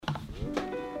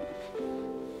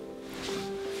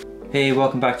Hey,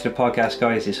 welcome back to the podcast,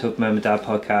 guys. It's Hope Mum and Dad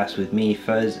podcast with me,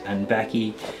 Fuzz, and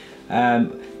Becky.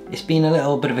 It's been a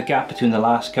little bit of a gap between the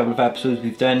last couple of episodes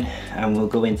we've done, and we'll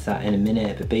go into that in a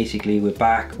minute. But basically, we're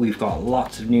back. We've got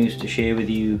lots of news to share with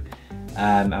you,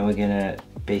 and we're gonna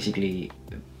basically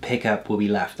pick up where we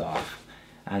left off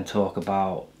and talk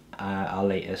about our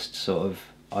latest sort of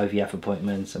IVF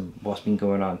appointments and what's been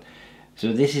going on.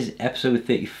 So this is episode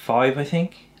 35, I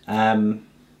think.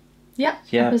 Yeah,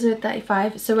 episode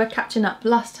 35. So we're catching up.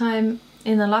 Last time,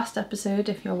 in the last episode,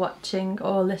 if you're watching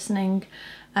or listening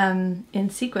in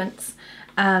sequence,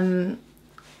 Fuzz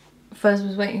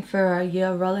was waiting for a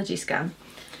urology scan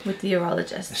with the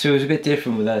urologist. So it was a bit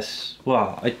different with us.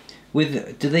 Well,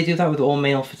 did they do that with all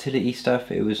male fertility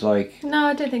stuff? It was like... No,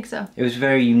 I don't think so. It was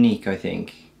very unique, I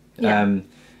think. Yeah.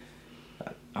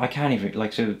 I can't even...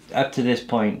 Like, so up to this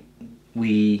point,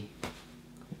 we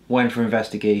went for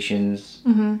investigations.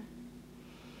 Mm-hmm.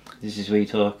 This is where you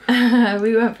talk.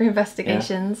 We went for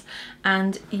investigations,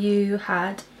 and you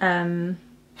had...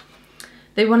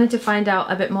 they wanted to find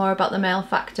out a bit more about the male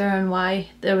factor and why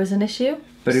there was an issue.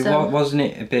 But wasn't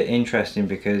it a bit interesting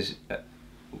because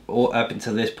up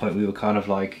until this point we were kind of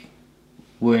like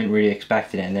weren't really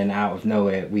expecting it, and then out of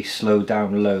nowhere we slowed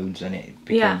down loads and it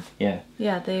became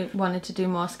yeah, they wanted to do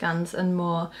more scans and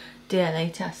more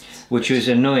DNA tests, which was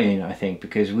annoying, I think,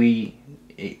 because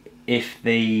if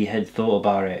they had thought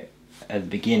about it at the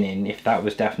beginning, if that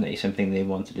was definitely something they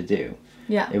wanted to do,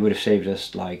 it would have saved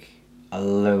us like a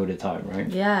load of time, right?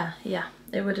 Yeah,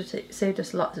 it would have saved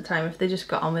us lots of time if they just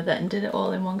got on with it and did it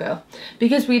all in one go,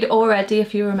 because we'd already,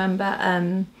 if you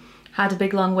remember, had a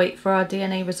big long wait for our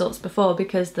DNA results before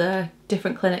because the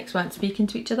different clinics weren't speaking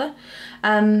to each other.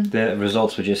 The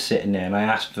results were just sitting there, and I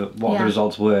asked for what the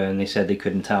results were, and they said they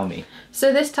couldn't tell me.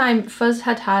 So this time Fuzz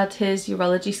had his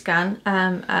urology scan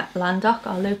at Landock,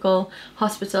 our local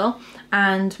hospital,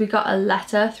 and we got a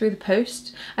letter through the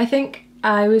post. I think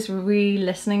I was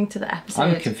re-listening to the episode.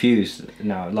 I'm confused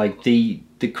now. Like the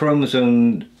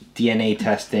chromosome DNA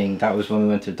testing, that was when we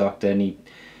went to the doctor,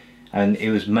 and it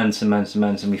was months and months and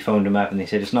months, and we phoned them up and they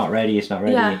said it's not ready, it's not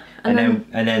ready. Yeah, and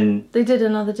then they did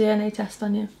another DNA test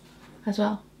on you as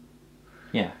well.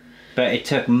 Yeah, but it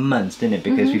took months, didn't it?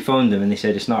 Because we phoned them and they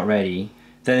said it's not ready.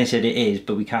 Then they said it is,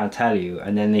 but we can't tell you.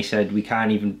 And then they said we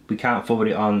can't forward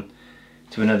it on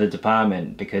to another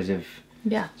department because of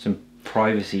some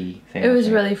privacy thing. It was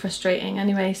really frustrating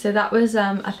anyway, so that was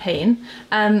a pain.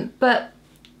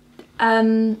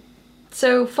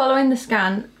 So following the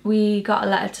scan, we got a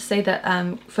letter to say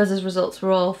that Fuzz's results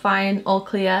were all fine, all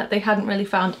clear. They hadn't really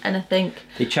found anything.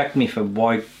 They checked me for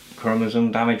Y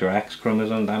chromosome damage or X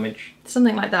chromosome damage.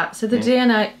 Something like that. So the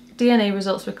DNA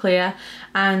results were clear,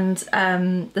 and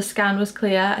the scan was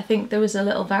clear. I think there was a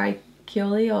little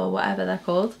varicule or whatever they're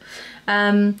called.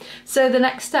 So the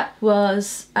next step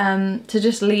was to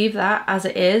just leave that as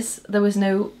it is. There was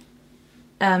no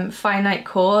finite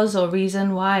cause or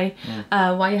reason why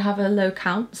you have a low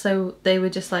count, so they were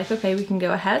just like, okay, we can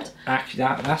go ahead. Actually,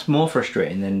 that's more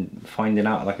frustrating than finding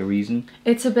out like a reason.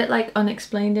 It's a bit like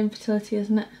unexplained infertility,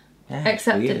 isn't it? Yeah,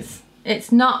 except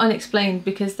it's not unexplained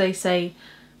because they say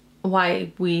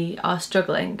why we are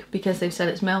struggling, because they've said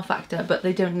it's male factor, but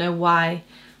they don't know why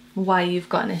you've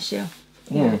got an issue.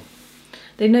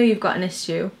 They know you've got an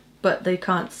issue, but they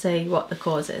can't say what the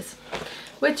cause is,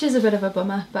 which is a bit of a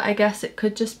bummer. But I guess it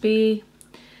could just be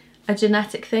a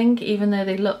genetic thing, even though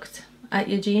they looked at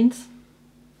your genes.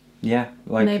 Yeah,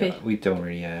 like maybe. We don't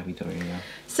really know.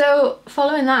 So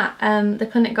following that, the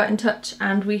clinic got in touch,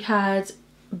 and we had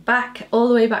all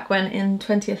the way back when, in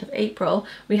 20th of April,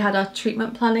 we had our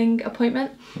treatment planning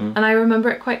appointment. And I remember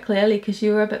it quite clearly because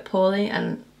you were a bit poorly,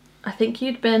 and I think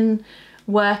you'd been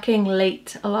working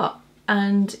late a lot,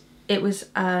 and it was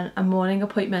a morning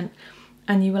appointment.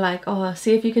 And you were like, oh,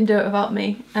 see if you can do it without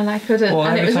me. And I couldn't. Well,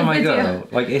 and every it was time a video. I go,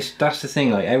 like, that's the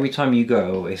thing, like, every time you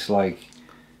go, it's like,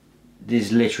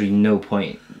 there's literally no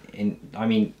point in, I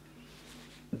mean,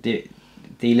 they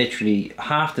literally,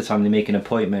 half the time they make an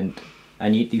appointment,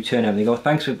 and you turn up and they go,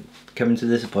 thanks for coming to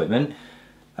this appointment.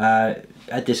 At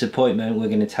this appointment, we're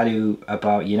going to tell you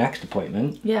about your next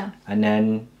appointment. Yeah. And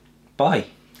then, bye.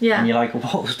 Yeah. And you're like,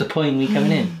 what was the point in me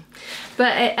coming in?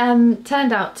 But it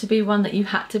turned out to be one that you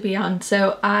had to be on.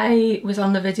 So I was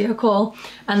on the video call,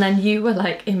 and then you were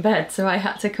like in bed, so I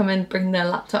had to come and bring the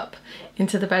laptop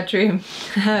into the bedroom.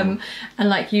 And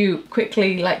like you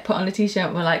quickly like put on a t-shirt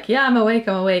and were like, yeah, I'm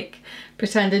awake,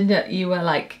 pretending that you were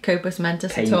like Copus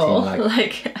Mentis at all.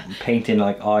 Painting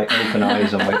like open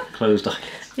eyes on my closed eyes.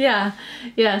 Yeah,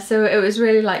 yeah. So it was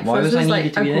really like Why Fuzz was I was like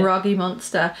needed to a be there? groggy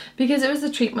monster because it was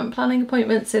the treatment planning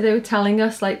appointment. So they were telling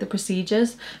us like the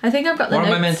procedures. I think I've got the What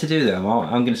notes. am I meant to do then? Well,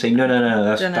 I'm going to say no.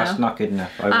 That's Dunno. not good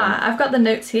enough. I want... I've got the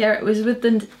notes here. It was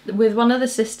with one of the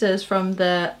sisters from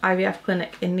the IVF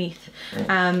clinic in Neath,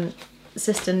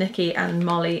 Sister Nikki and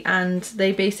Molly, and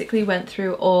they basically went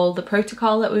through all the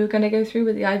protocol that we were going to go through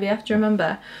with the IVF. Do you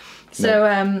remember?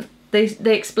 So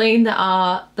they explained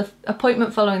that the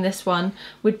appointment following this one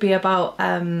would be about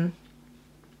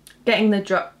getting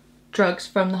the drugs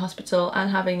from the hospital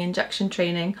and having injection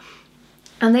training.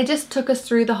 And they just took us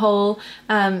through the whole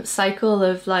cycle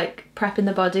of like prepping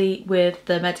the body with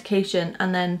the medication,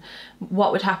 and then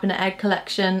what would happen at egg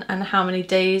collection and how many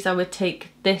days I would take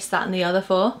this, that and the other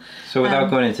for. So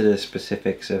without going into the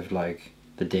specifics of like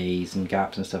the days and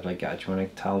gaps and stuff like that, do you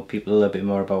want to tell people a little bit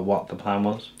more about what the plan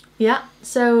was? Yeah,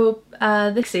 so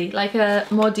this is like a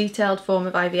more detailed form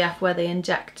of IVF where they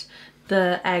inject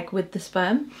the egg with the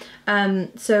sperm.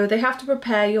 So they have to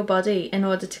prepare your body in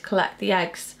order to collect the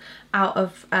eggs out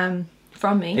of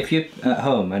from me. If you're at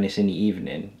home and it's in the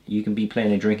evening, you can be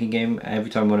playing a drinking game. Every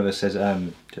time one of us says,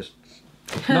 just...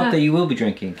 Not that you will be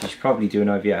drinking, because you're probably doing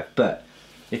IVF, but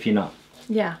if you're not,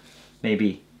 Yeah.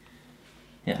 maybe...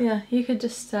 Yeah, you could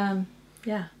just, play a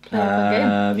fun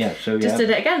game. Yeah, so yeah. Just did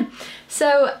it again.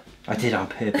 So... I did on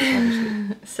purpose,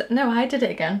 obviously. No, I did it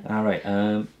again. Alright,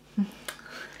 Trying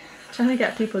to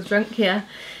get people drunk here.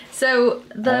 So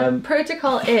the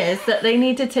protocol is that they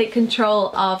need to take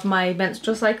control of my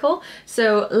menstrual cycle.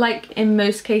 So like in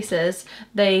most cases,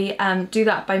 they do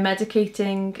that by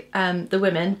medicating the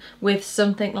women with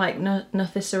something like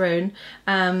northisterone.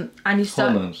 And you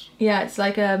start... hormones. Yeah, it's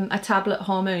like a tablet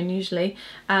hormone usually.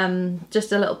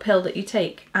 Just a little pill that you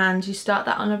take. And you start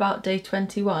that on about day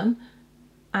 21.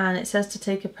 And it says to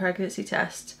take a pregnancy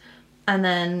test. And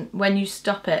then when you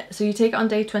stop it, so you take it on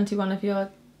day 21 of you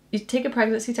take a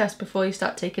pregnancy test before you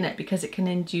start taking it because it can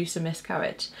induce a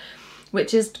miscarriage,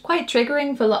 which is quite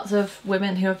triggering for lots of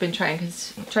women who have been trying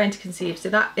to conceive. So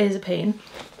that is a pain.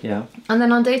 Yeah. And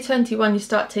then on day 21 you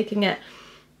start taking it,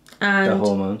 and The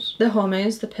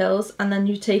hormones, the pills, and then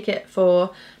you take it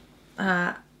for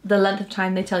the length of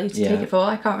time they tell you to take it for.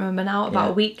 I can't remember now,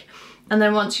 about a week. And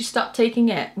then once you stop taking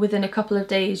it, within a couple of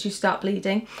days, you start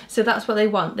bleeding. So that's what they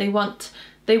want. They want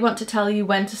to tell you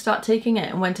when to start taking it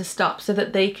and when to stop, so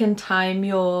that they can time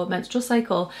your menstrual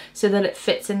cycle so that it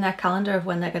fits in their calendar of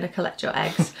when they're going to collect your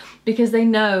eggs. Because they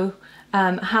know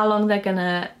how long they're going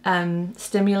to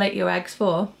stimulate your eggs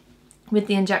for with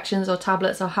the injections or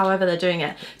tablets or however they're doing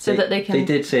it, so that they can... They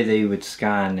did say they would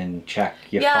scan and check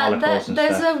your follicles and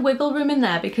there's stuff. a wiggle room in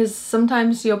there because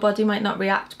sometimes your body might not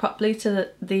react properly to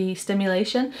the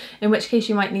stimulation, in which case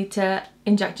you might need to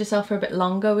inject yourself for a bit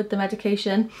longer with the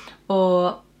medication,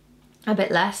 or a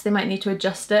bit less. They might need to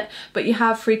adjust it, but you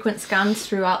have frequent scans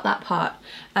throughout that part.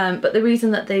 But the reason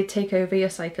that they take over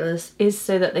your cycle is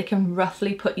so that they can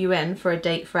roughly put you in for a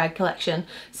date for egg collection,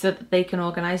 so that they can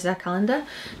organise their calendar.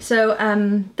 So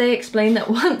they explained that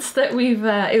once that we've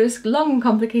it was long and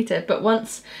complicated, but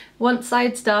once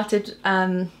I'd started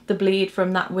the bleed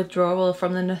from that withdrawal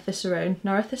from the northisterone,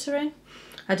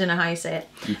 I don't know how you say it.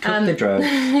 You took the drugs.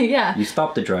 Yeah. You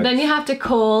stopped the drugs. Then you have to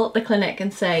call the clinic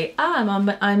and say, I'm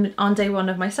on day 1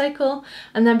 of my cycle.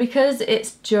 And then because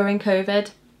it's during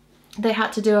COVID, they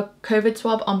had to do a COVID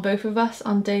swab on both of us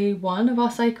on day 1 of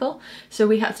our cycle. So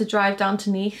we had to drive down to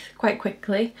Neath quite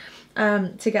quickly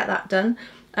to get that done.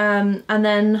 And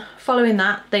then following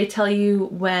that, they tell you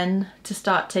when to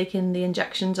start taking the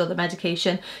injections or the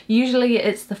medication. Usually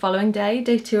it's the following day,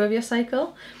 day 2 of your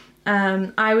cycle.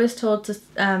 I was told to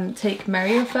take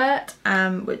Meriofert,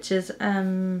 which is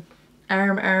an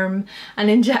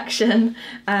injection.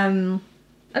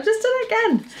 I've just done it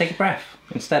again. Just take a breath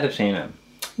instead of saying it.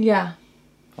 Yeah.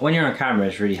 When you're on camera,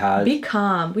 it's really hard. Be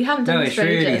calm. We haven't done this for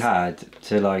ages. No, it's really hard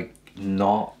to like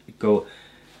not go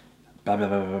blah blah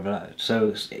blah blah blah.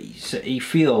 So you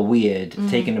feel weird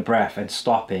taking a breath and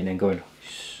stopping and going,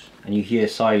 and you hear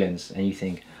silence and you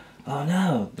think, oh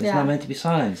no, there's not meant to be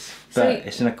silence. But so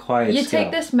it's an acquired skill. You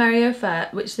take this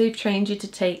Meriofert, which they've trained you to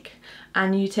take,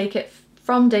 and you take it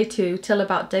from day 2 till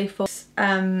about day 4.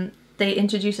 They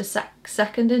introduce a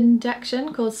second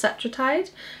injection called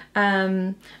Cetrotide,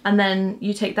 and then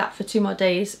you take that for 2 more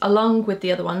days along with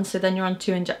the other one, so then you're on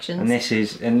 2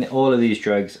 injections. And all of these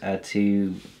drugs are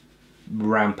to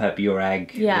ramp up your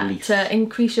egg release. To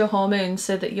increase your hormones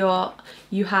so that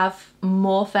you have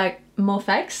more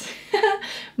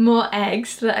more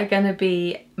eggs that are going to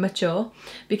be mature.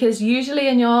 Because usually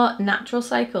in your natural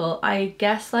cycle, I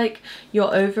guess like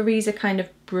your ovaries are kind of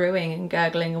brewing and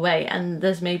gurgling away, and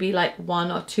there's maybe like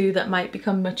 1 or 2 that might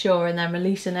become mature and then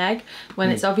release an egg when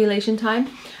it's ovulation time.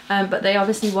 But they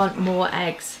obviously want more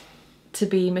eggs to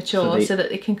be mature so that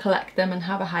they can collect them and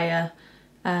have a higher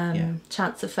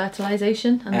chance of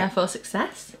fertilization and therefore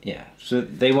success. Yeah, so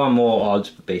they want more odds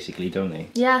basically, don't they?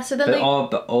 Yeah, so then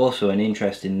but also an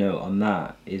interesting note on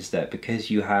that is that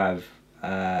because you have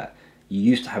you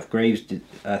used to have Graves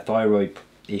thyroid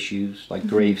issues like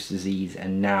Graves disease,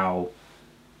 and now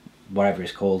whatever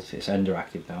it's called, it's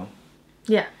underactive now.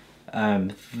 Yeah.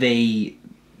 They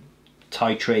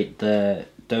titrate the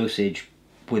dosage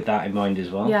with that in mind as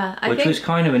well. Yeah, which was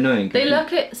kind of annoying. They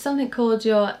look at something called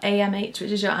your AMH,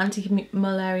 which is your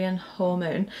anti-Mullerian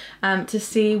hormone, to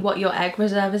see what your egg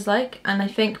reserve is like. And I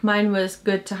think mine was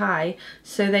good to high,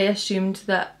 so they assumed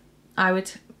that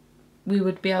we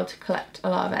would be able to collect a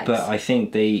lot of eggs. But I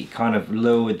think they kind of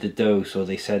lowered the dose, or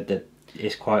they said that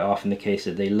it's quite often the case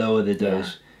that they lower the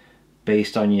dose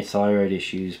based on your thyroid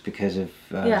issues because of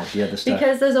the other stuff.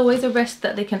 Because there's always a risk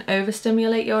that they can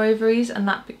overstimulate your ovaries, and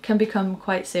that can become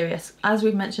quite serious, as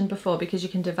we've mentioned before, because you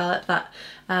can develop that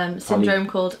syndrome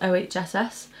called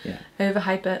OHSS, over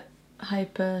hyper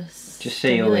just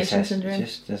say OHSS syndrome. It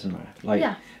just doesn't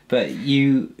matter. But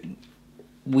it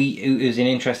was an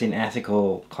interesting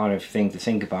ethical kind of thing to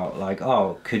think about, like,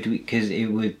 could we, because it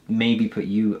would maybe put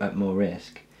you at more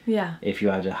risk if you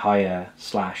had a higher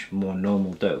 / more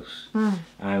normal dose.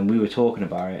 And we were talking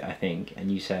about it, I think,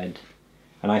 and you said,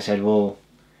 and I said, well,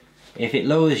 if it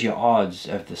lowers your odds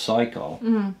of the cycle,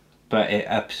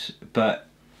 but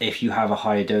if you have a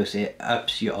higher dose, it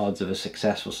ups your odds of a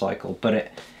successful cycle, but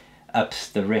it ups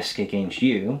the risk against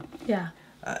you.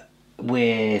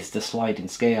 Where's the sliding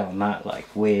scale on that? Like,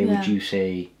 where would you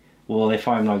say, well, if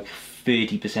I'm like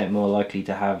 30% more likely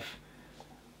to have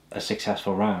a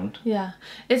successful round?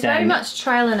 It's very much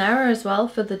trial and error as well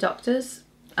for the doctors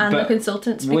and the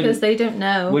consultants, because they don't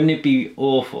know. Wouldn't it be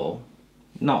awful?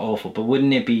 Not awful, but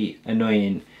wouldn't it be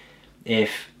annoying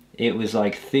if it was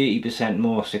like 30%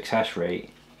 more success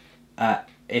rate,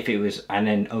 if it was, and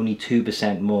then only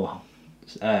 2% more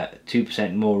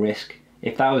risk?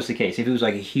 If that was the case, if it was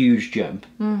like a huge jump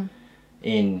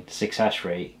in success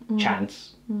rate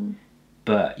chance,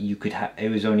 but you could it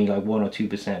was only like 1 or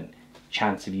 2%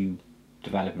 chance of you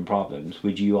developing problems,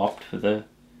 would you opt for the?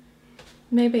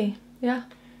 Maybe, yeah.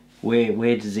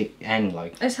 Where does it end?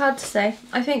 Like, it's hard to say.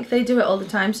 I think they do it all the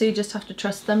time, so you just have to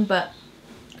trust them. But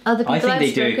other people, I think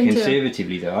they do it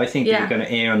conservatively, though. I think they're going to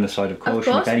err on the side of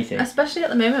caution, if anything. Especially at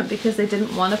the moment, because they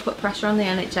didn't want to put pressure on the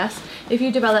NHS. If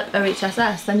you develop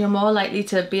OHSS, then you're more likely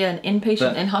to be an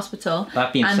inpatient in hospital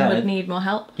would need more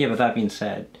help. Yeah, but that being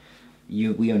said,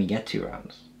 we only get 2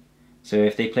 rounds. So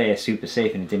if they play it super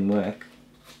safe and it didn't work,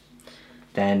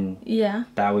 then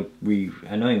that would be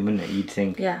annoying, wouldn't it? You'd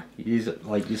think,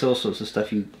 there's all sorts of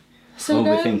stuff you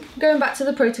overthink. Going back to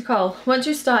the protocol, once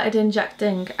you started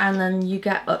injecting and then you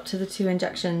get up to the 2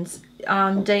 injections,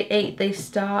 on day 8 they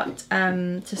start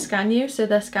to scan you. So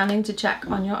they're scanning to check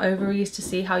on your ovaries to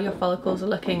see how your follicles are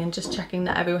looking and just checking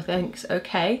that everything's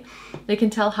okay. They can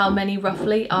tell how many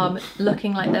roughly are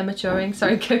looking like they're maturing.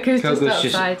 Sorry, Coco's just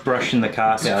outside. Just brushing the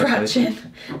carpet outside.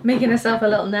 Making herself a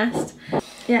little nest.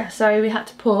 Yeah, sorry, we had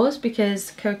to pause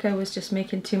because Coco was just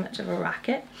making too much of a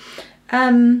racket.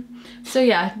 So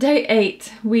yeah, day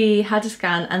 8 we had a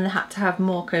scan and they had to have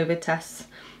more COVID tests.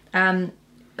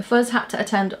 Fuzz had to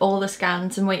attend all the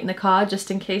scans and wait in the car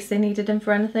just in case they needed him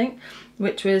for anything,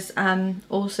 which was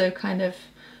also kind of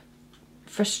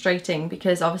frustrating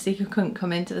because obviously he couldn't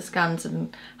come into the scans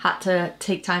and had to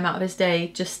take time out of his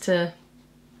day just to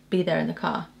be there in the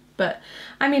car. But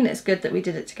I mean, it's good that we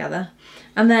did it together.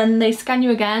 And then they scan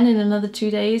you again in another 2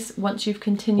 days once you've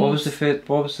continued.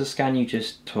 What was the scan you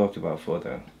just talked about for,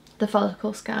 though? The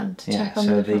follicle scan to check on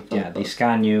the follicles. Yeah, they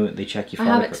scan you, they check your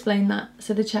follicle. I have explained that.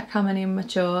 So they check how many are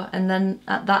mature, and then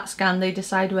at that scan they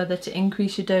decide whether to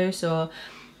increase your dose or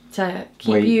to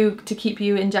keep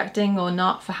you injecting or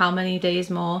not for how many days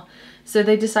more. So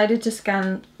they decided to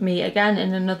scan me again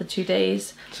in another 2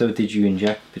 days. So did you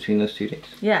inject between those 2 days?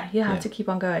 Yeah, you have to keep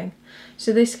on going.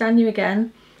 So they scan you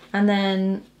again, and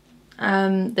then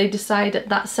they decide at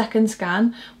that second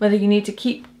scan whether you need to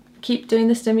keep doing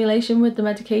the stimulation with the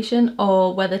medication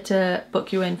or whether to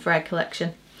book you in for egg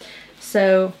collection.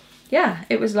 So yeah,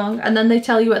 it was long. And then they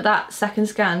tell you at that second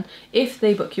scan, if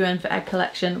they book you in for egg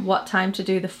collection, what time to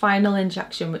do the final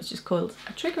injection, which is called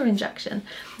a trigger injection.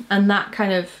 And that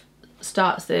kind of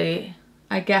starts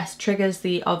triggers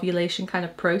the ovulation kind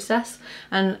of process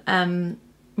and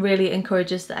really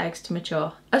encourages the eggs to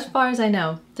mature. As far as I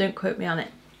know, don't quote me on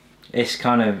it. It's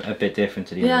kind of a bit different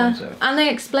to the other ones though. And they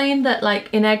explained that like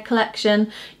in egg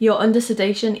collection, you're under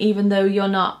sedation even though you're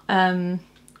not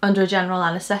under a general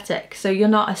anaesthetic, so you're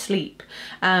not asleep,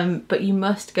 but you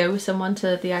must go with someone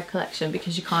to the egg collection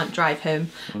because you can't drive home.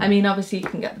 I mean, obviously you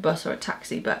can get the bus or a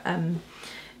taxi, but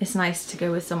it's nice to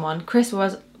go with someone. Fuzz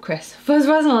wasn't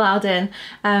allowed in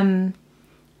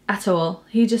at all.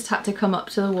 He just had to come up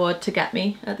to the ward to get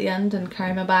me at the end and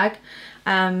carry my bag.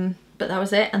 But that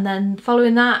was it. And then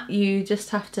following that, you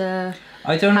just have to.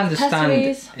 I don't understand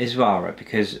pessaries. as well, right?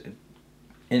 Because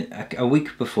in a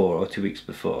week before or 2 weeks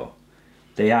before,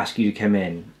 they ask you to come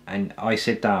in, and I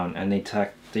sit down and they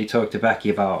talk to Becky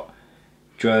about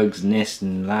drugs and this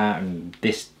and that and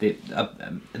this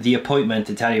the appointment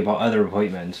to tell you about other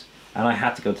appointments, and I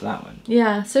had to go to that one.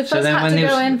 Yeah, so Fuzz had to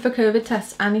go in for COVID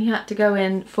tests, and he had to go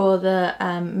in for the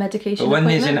medication. But when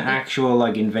appointment. there's an actual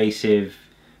like invasive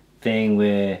thing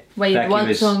where you Becky want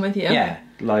was, someone with you. yeah,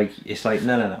 like it's like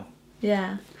no.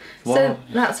 Yeah. Well, so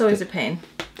that's always a pain.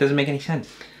 Doesn't make any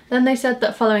sense. Then they said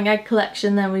that following egg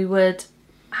collection, then we would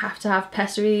have to have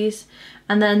pessaries,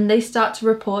 and then they start to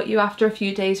report you after a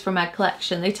few days from egg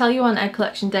collection. They tell you on egg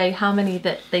collection day how many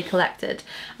that they collected,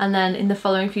 and then in the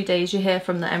following few days you hear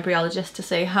from the embryologist to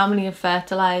say how many have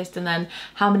fertilised and then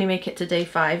how many make it to day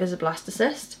 5 as a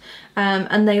blastocyst.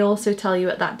 And they also tell you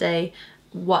at that day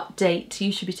what date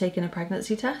you should be taking a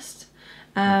pregnancy test.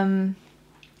 And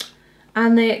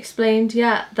they explained,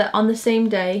 that on the same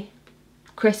day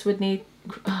Chris would need,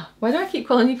 why do I keep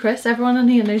calling you Chris? Everyone on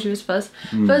here knows you as Fuzz.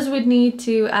 Fuzz would need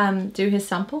to do his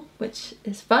sample, which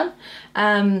is fun.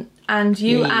 And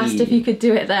you asked if you could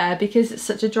do it there because it's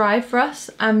such a drive for us.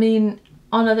 I mean,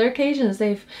 on other occasions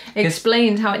they've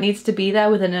explained how it needs to be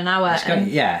there within an hour.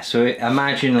 So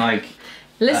imagine like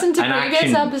listen to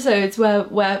previous episodes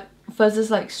where Fuzz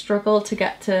has like struggled to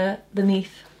get to the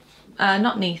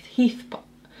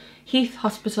Heath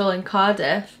Hospital in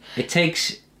Cardiff. It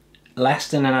takes less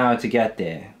than an hour to get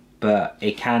there, but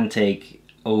it can take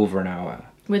over an hour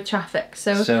with traffic.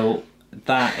 So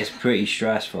that is pretty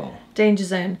stressful. Danger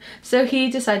zone. So he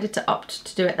decided to opt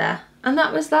to do it there, and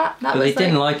that was that. But they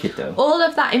didn't like it though. All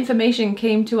of that information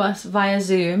came to us via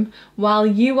Zoom while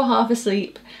you were half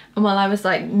asleep, and while I was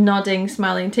like nodding,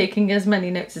 smiling, taking as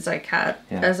many notes as I could.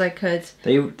 It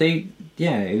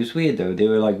was weird though. They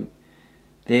were like,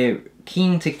 they're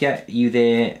keen to get you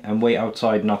there and wait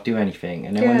outside and not do anything,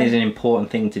 and then when there's an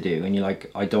important thing to do and you're like,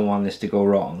 I don't want this to go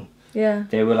wrong,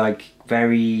 they were like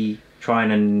very trying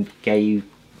to get you.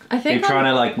 I think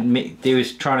they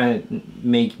was trying to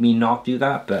make me not do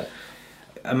that. But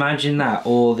imagine that,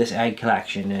 all this egg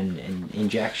collection and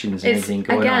injections and everything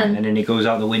going on, and then it goes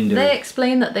out the window. They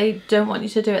explain that they don't want you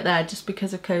to do it there just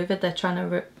because of COVID. They're trying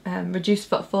to reduce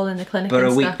footfall in the clinic. But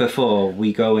a week before,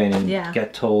 we go in and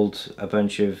get told a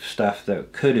bunch of stuff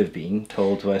that could have been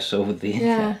told to us over the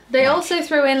internet. They also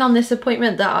threw in on this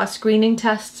appointment that are screening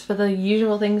tests for the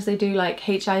usual things they do, like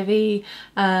HIV,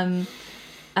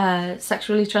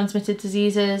 sexually transmitted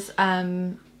diseases,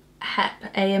 Hep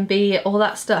A and B, all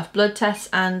that stuff, blood tests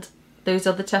and those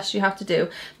other tests you have to do.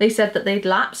 They said that they'd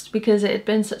lapsed because it had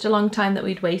been such a long time that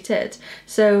we'd waited.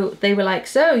 So they were like,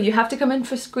 so you have to come in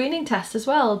for screening tests as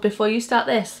well before you start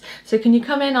this. So can you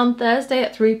come in on Thursday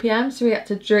at 3 PM? So we had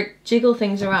to jiggle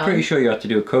things around. I'm pretty sure you have to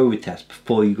do a COVID test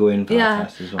before you go in for that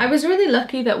test as well. I was really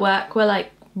lucky that work were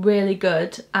like really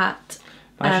good at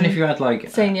imagine if you had like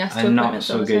saying yes to a not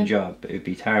so good job, it would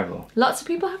be terrible. Lots of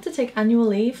people have to take annual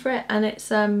leave for it, and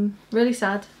it's really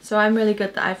sad. So I'm really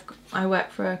good that I work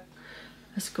for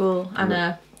a school and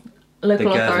a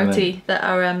local authority that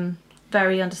are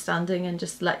very understanding and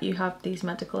just let you have these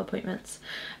medical appointments.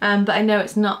 But I know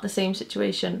it's not the same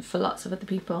situation for lots of other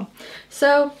people.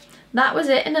 So that was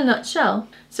it in a nutshell.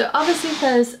 So obviously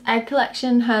because egg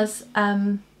collection has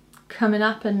coming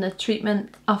up and the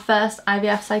treatment, our first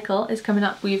IVF cycle is coming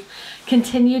up, we've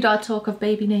continued our talk of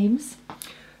baby names.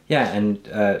 Yeah, and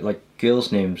like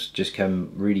girls' names just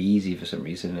come really easy for some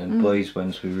reason, and boys'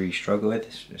 ones we really struggle with.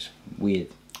 It's weird.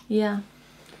 Yeah.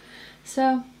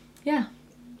 So, yeah.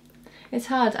 It's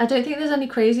hard. I don't think there's any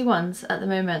crazy ones at the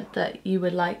moment that you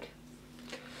would like.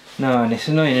 No, and it's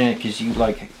annoying, isn't it? Because you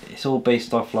like, it's all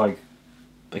based off like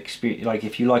experience. Like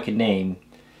if you like a name,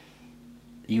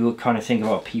 you would kind of think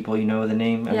about people you know the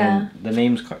name, and then the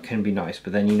names can be nice,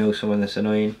 but then you know someone that's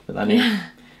annoying with that name,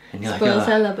 and you're spoils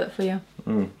like, a little bit for you.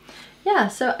 Yeah,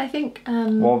 so I think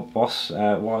what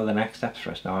are the next steps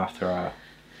for us now after our...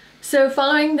 So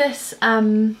following this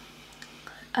treatment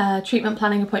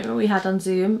planning appointment we had on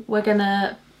Zoom, we're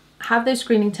gonna have those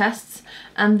screening tests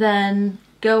and then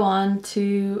go on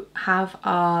to have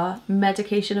our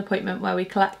medication appointment where we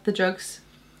collect the drugs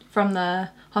from the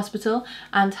hospital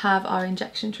and have our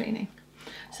injection training.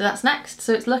 So that's next.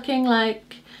 So it's looking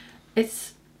like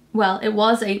it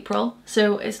was April,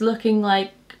 so it's looking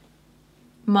like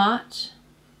March,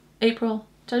 April,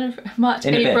 January, March,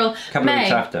 In a April, bit, couple of May.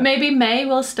 weeks after. Maybe May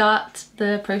we'll start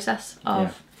the process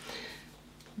of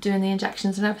doing the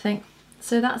injections and everything.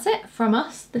 So that's it from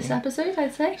us this episode,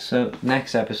 I'd say. So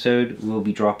next episode we'll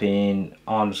be dropping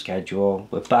on schedule.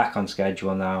 We're back on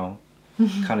schedule now.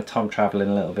 Kind of time traveling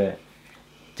a little bit,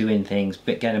 doing things,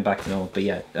 but getting back to normal.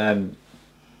 But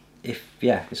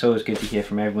it's always good to hear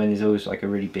from everyone. There's always like a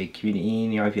really big community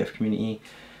in the IVF community.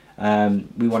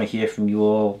 We want to hear from you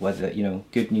all, whether, you know,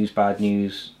 good news, bad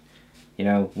news, you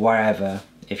know, wherever.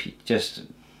 If you just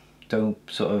don't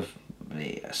sort of,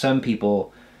 some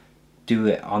people do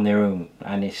it on their own,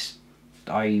 and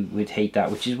I would hate that,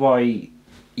 which is why,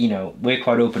 you know, we're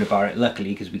quite open about it,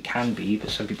 luckily, because we can be, but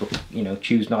some people, you know,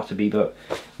 choose not to be. But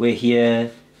we're here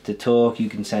to talk. You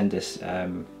can send us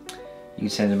you can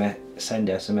send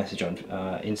us a message on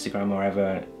Instagram or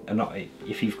wherever. And not,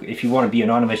 if you want to be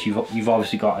anonymous, you've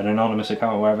obviously got an anonymous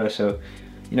account or wherever. So,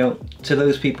 you know, to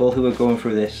those people who are going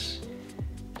through this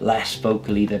less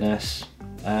vocally than us,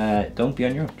 don't be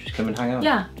on your own. Just come and hang out.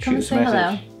 Yeah, come and Shoot us a say message.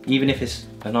 hello. Even if it's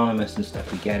anonymous and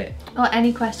stuff, we get it. Or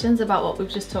any questions about what we've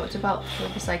just talked about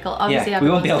with the cycle. Obviously, We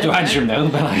won't be able to answer them though,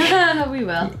 but like, we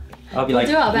will. I'll be We'll like,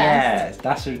 do our best. yeah,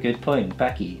 that's a good point.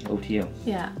 Becky, over to you.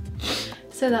 Yeah.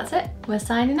 So that's it. We're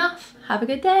signing off. Have a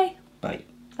good day. Bye.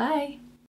 Bye.